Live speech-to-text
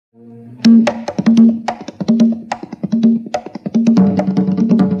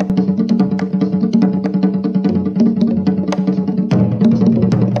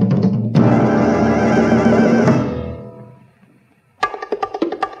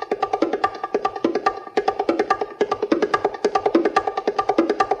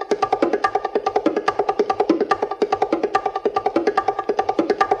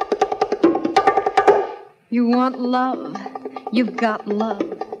You want love, you've got love.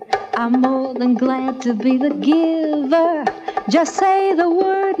 I'm more than glad to be the giver. Just say the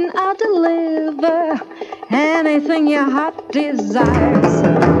word and I'll deliver anything your heart desires.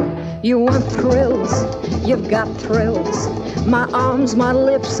 You want thrills, you've got thrills. My arms, my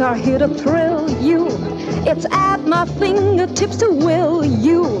lips are here to thrill you. It's at my fingertips to will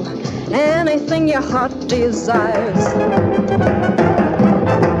you anything your heart desires.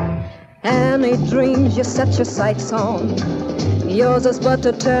 Any dreams you set your sights on, yours is but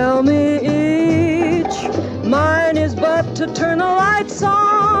to tell me each. Mine is but to turn the lights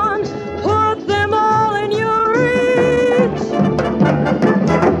on, put them all in your reach.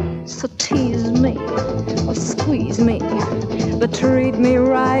 So tease me or squeeze me, but treat me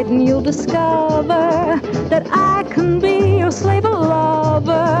right and you'll discover that I can be your slave or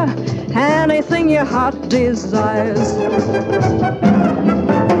lover, anything your heart desires.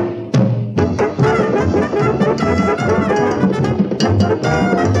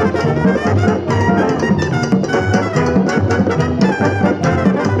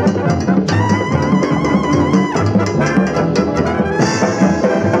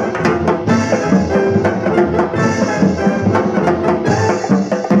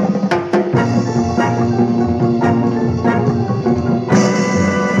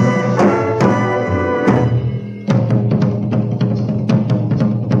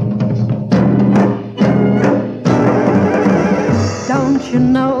 You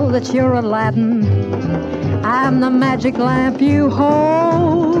know that you're Aladdin. I'm the magic lamp you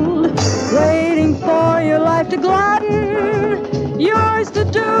hold, waiting for your life to gladden, yours to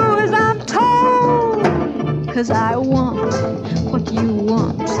do as I'm told. 'Cause I want what you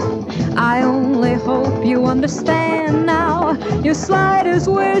want, I only hope you understand now. Your slightest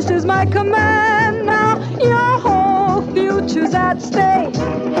wish is my command now. Your whole future's at stake.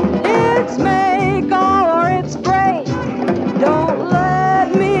 It's make all or it's break. Don't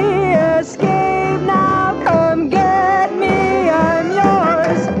let me escape now. Come get me, I'm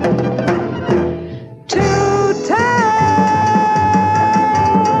yours to take.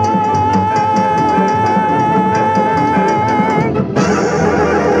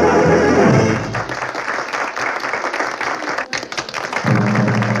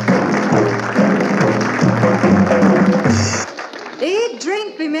 Eat,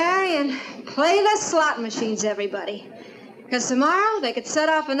 drink, be merry, and play the slot machines, everybody. Because tomorrow they could set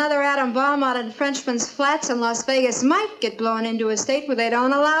off another atom bomb out of Frenchman's Flats, and Las Vegas might get blown into a state where they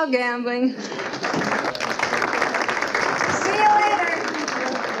don't allow gambling.